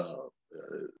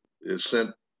is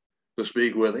sent to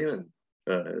speak with him,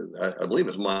 and I believe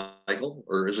it's Michael,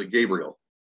 or is it Gabriel?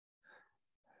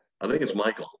 I think it's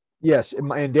Michael. Yes, in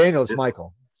Daniel it's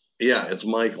Michael. Yeah, it's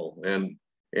Michael, and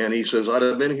he says, I'd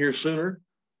have been here sooner,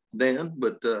 Dan,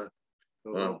 but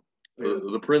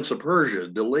the Prince of Persia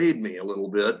delayed me a little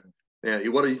bit. And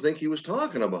what do you think he was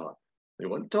talking about? He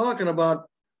wasn't talking about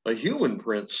a human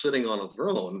prince sitting on a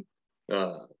throne.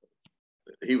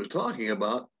 He was talking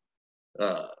about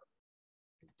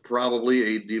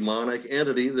probably a demonic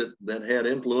entity that had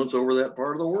influence over that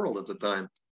part of the world at the time.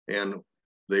 And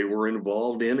they were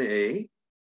involved in a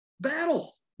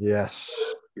battle. Yes.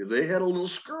 They had a little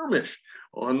skirmish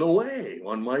on the way,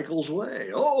 on Michael's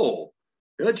way. Oh,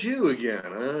 that's you again.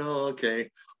 Oh, okay.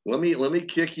 Let me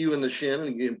kick you in the shin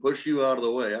and push you out of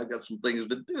the way. I've got some things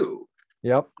to do.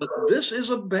 Yep. But this is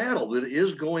a battle that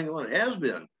is going on, has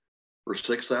been for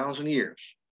 6,000 years.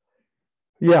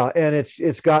 Yeah, and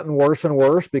it's gotten worse and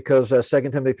worse because 2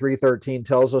 Timothy 3:13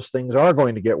 tells us things are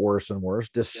going to get worse and worse.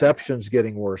 Deception's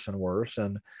getting worse and worse.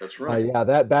 And that's right. Yeah,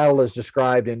 that battle is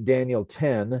described in Daniel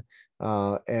 10,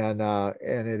 and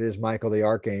it is Michael the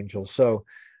archangel. So,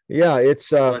 yeah, it's.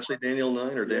 Did I say Daniel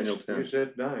 9 or Daniel 10? You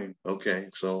said 9. Okay,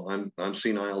 so I'm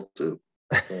senile too.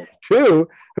 True.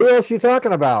 Who else are you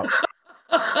talking about?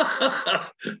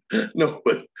 No,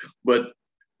 but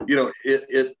you know,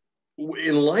 it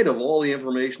in light of all the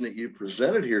information that you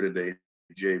presented here today,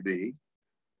 JB,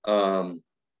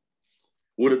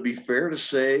 would it be fair to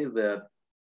say that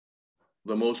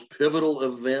the most pivotal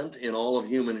event in all of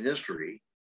human history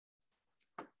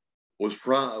was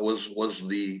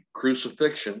the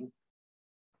crucifixion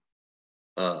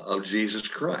of Jesus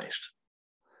Christ?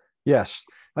 Yes.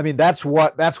 I mean, that's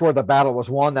where the battle was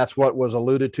won. That's what was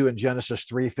alluded to in Genesis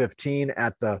 3:15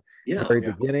 at the very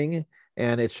beginning.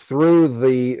 And it's through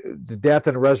the death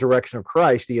and resurrection of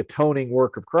Christ, the atoning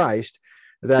work of Christ,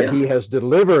 that he has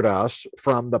delivered us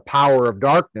from the power of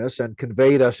darkness and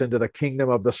conveyed us into the kingdom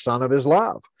of the Son of his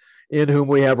love, in whom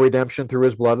we have redemption through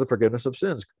his blood, the forgiveness of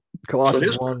sins.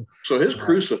 Colossians 1. So his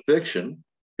crucifixion,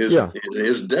 his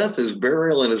death, his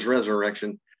burial, and his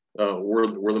resurrection were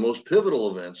the most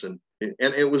pivotal events, and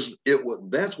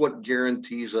that's what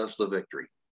guarantees us the victory.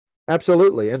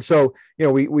 Absolutely. And so,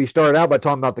 we started out by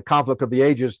talking about the conflict of the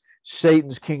ages,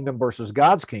 Satan's kingdom versus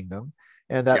God's kingdom.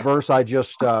 And that verse I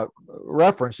just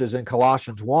referenced is in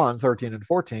Colossians 1:13 and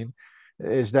 14,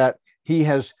 is that he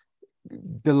has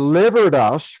delivered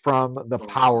us from the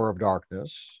power of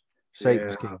darkness,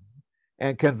 Satan's kingdom,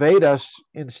 and conveyed us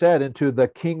instead into the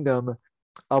kingdom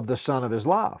of the Son of his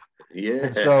love. Yeah.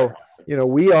 And so,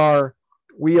 we are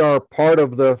part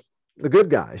of the good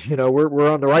guys.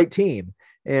 We're on the right team.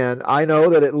 And I know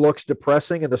that it looks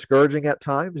depressing and discouraging at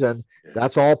times, and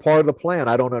that's all part of the plan.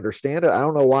 I don't understand it. I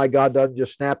don't know why God doesn't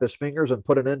just snap his fingers and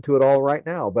put an end to it all right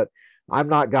now, but I'm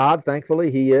not God. Thankfully,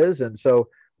 he is. And so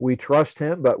we trust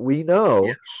him, but we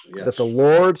know that the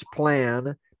Lord's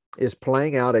plan is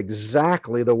playing out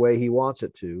exactly the way he wants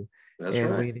it to. That's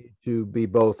and right. We need to be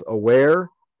both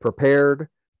aware, prepared,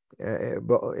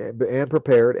 and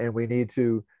prepared, and we need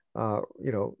to,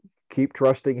 keep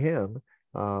trusting him.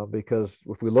 Because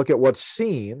if we look at what's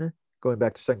seen, going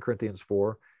back to 2 Corinthians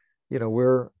 4,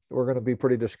 we're going to be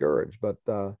pretty discouraged. But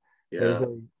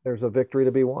there's a victory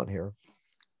to be won here.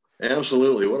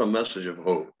 Absolutely, what a message of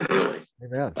hope! Really,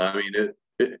 Amen. I mean,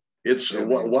 it's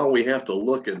while we have to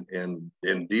look and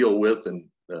deal with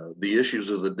the issues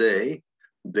of the day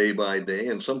by day,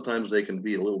 and sometimes they can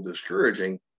be a little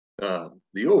discouraging.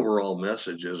 The overall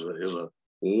message is a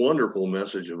wonderful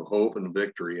message of hope and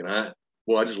victory, and I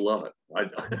just love it.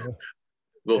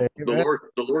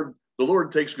 The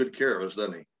Lord takes good care of us,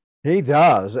 doesn't he? He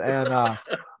does, and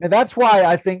that's why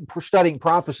I think studying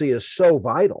prophecy is so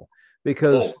vital,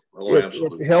 because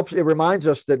it helps. It reminds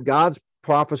us that God's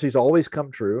prophecies always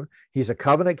come true. He's a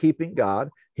covenant-keeping God.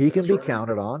 He can be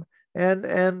counted on, and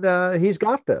he's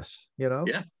got this.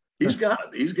 Yeah, he's got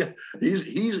it.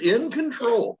 He's in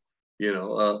control. A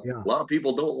lot of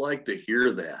people don't like to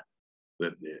hear that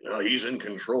he's in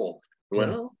control.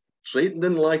 Well, Satan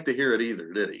didn't like to hear it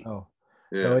either, did he? Oh,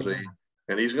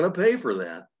 and he's going to pay for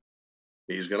that.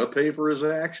 He's going to pay for his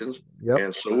actions,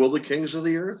 and so will the kings of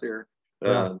the earth here.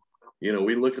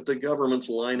 We look at the governments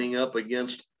lining up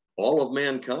against all of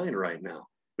mankind right now,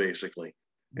 basically,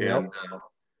 and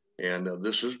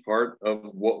this is part of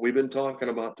what we've been talking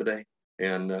about today.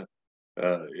 And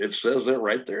it says that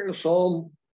right there in Psalm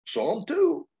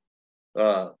 2,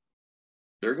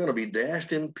 they're going to be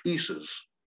dashed in pieces.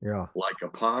 Yeah, like a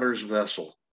potter's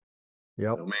vessel.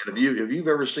 Yep. Man, if you've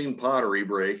ever seen pottery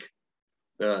break,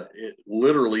 it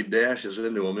literally dashes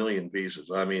into a million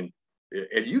pieces. I mean,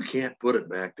 and you can't put it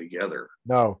back together.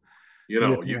 No,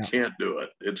 you can't do it.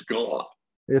 It's gone.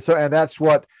 And that's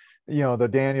what the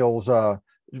Daniel's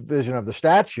vision of the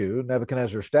statue,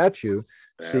 Nebuchadnezzar's statue.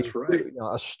 That's right.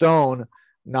 A stone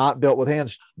not built with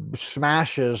hands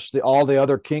smashes all the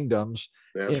other kingdoms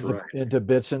into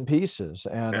bits and pieces.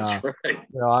 And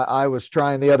I was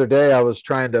trying the other day, I was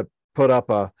trying to put up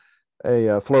a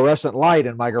fluorescent light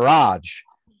in my garage,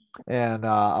 and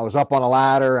I was up on a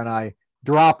ladder and I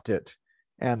dropped it.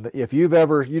 And if you don't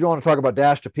want to talk about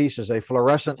dashed to pieces, a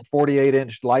fluorescent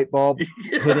 48-inch light bulb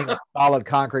hitting a solid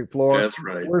concrete floor. That's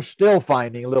right. We're still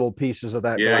finding little pieces of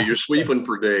that. Yeah, glass. You're sweeping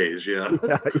for days. Yeah,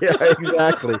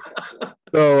 exactly.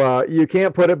 So you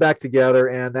can't put it back together,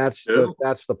 and that's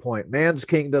the point. Man's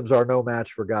kingdoms are no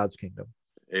match for God's kingdom.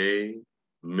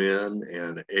 Amen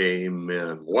and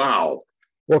amen. Wow.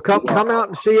 Well, come out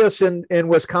and see us in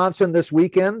Wisconsin this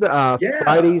weekend,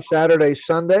 Friday, Saturday,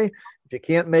 Sunday. If you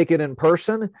can't make it in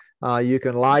person, you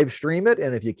can live stream it.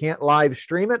 And if you can't live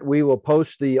stream it, we will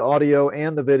post the audio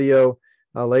and the video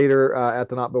later at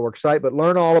the Not by Works site. But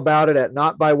learn all about it at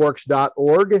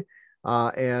notbyworks.org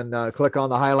and click on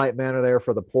the highlight banner there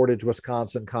for the Portage,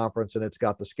 Wisconsin conference. And it's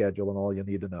got the schedule and all you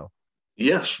need to know.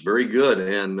 Yes, very good.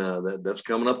 And that's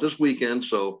coming up this weekend.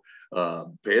 So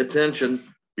pay attention.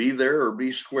 Be there or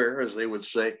be square, as they would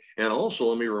say. And also,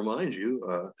 let me remind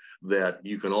you that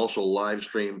you can also live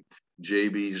stream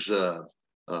JB's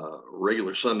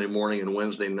regular Sunday morning and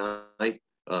Wednesday night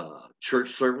church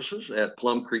services at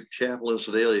Plum Creek Chapel in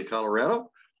Sedalia,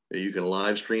 Colorado. You can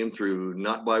live stream through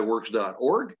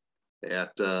notbyworks.org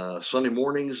at Sunday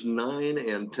mornings, 9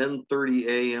 and 10:30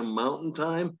 a.m. Mountain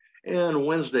Time, and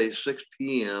Wednesday, 6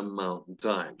 p.m. Mountain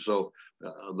Time. So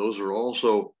those are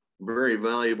also very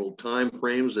valuable time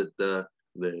frames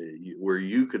where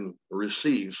you can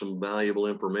receive some valuable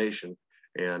information.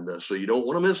 And so you don't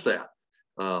want to miss that.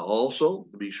 Also,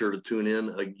 be sure to tune in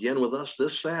again with us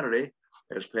this Saturday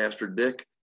as Pastor Dick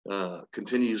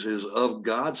continues his Of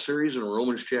God series in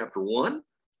Romans chapter 1.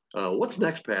 What's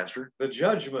next, Pastor? The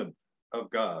judgment of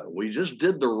God. We just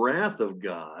did the wrath of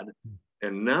God,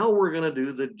 and now we're going to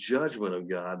do the judgment of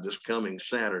God this coming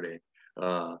Saturday.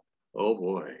 Oh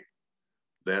boy,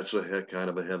 that's kind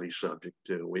of a heavy subject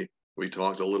too. We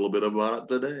talked a little bit about it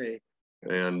today,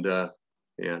 and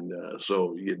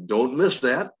so you don't miss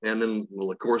that. And then,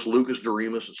 well, of course, Lucas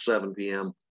Doremus at 7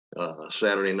 p.m.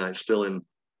 Saturday night, still in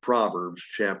Proverbs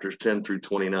chapters 10 through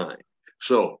 29.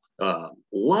 So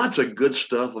lots of good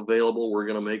stuff available. We're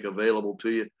going to make available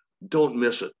to you. Don't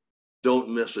miss it. Don't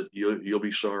miss it. You'll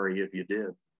be sorry if you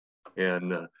did.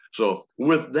 And so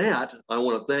with that, I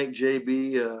want to thank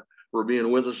JB for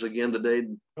being with us again today.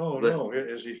 Oh, no.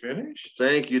 Is he finished?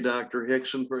 Thank you, Dr.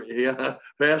 Hixson.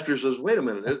 Pastor says, wait a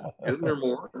minute, isn't there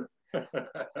more?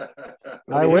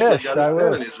 I wish. Got his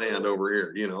pen in his hand over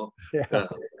here, you know. Yeah.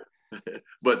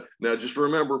 But now just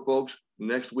remember, folks,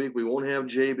 next week we won't have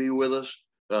JB with us.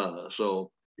 So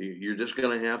you're just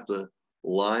going to have to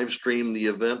live stream the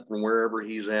event from wherever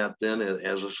he's at then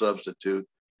as a substitute.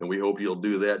 And we hope you'll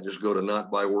do that. Just go to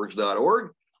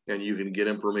notbyworks.org and you can get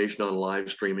information on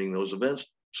live streaming those events.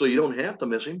 So you don't have to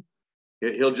miss him.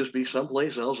 He'll just be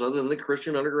someplace else other than the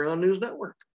Christian Underground News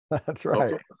Network. That's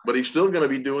right. Okay. But he's still going to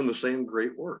be doing the same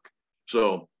great work.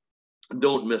 So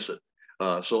don't miss it.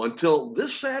 So until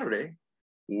this Saturday,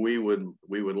 we would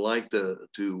like to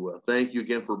thank you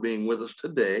again for being with us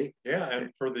today. Yeah,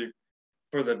 and for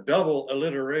the double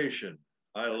alliteration.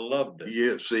 I loved it.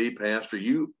 Yeah, see, Pastor,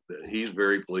 he's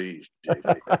very pleased,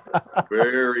 JP.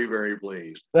 Very, very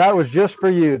pleased. That was just for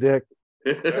you, Dick.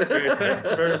 Okay,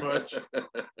 thanks very much.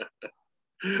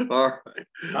 All right.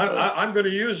 I'm going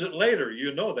to use it later.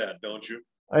 You know that, don't you?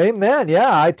 Amen.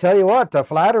 Yeah, I tell you what,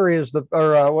 flattery is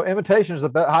imitation is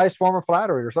the highest form of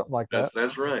flattery, or something like that.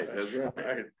 That's right. That's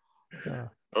right. Yeah.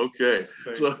 Okay.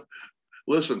 So,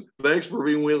 listen, thanks for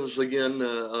being with us again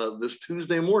this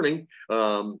Tuesday morning.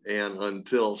 And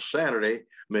until Saturday,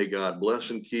 may God bless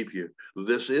and keep you.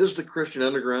 This is the Christian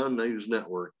Underground News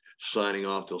Network signing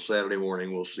off till Saturday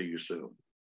morning. We'll see you soon.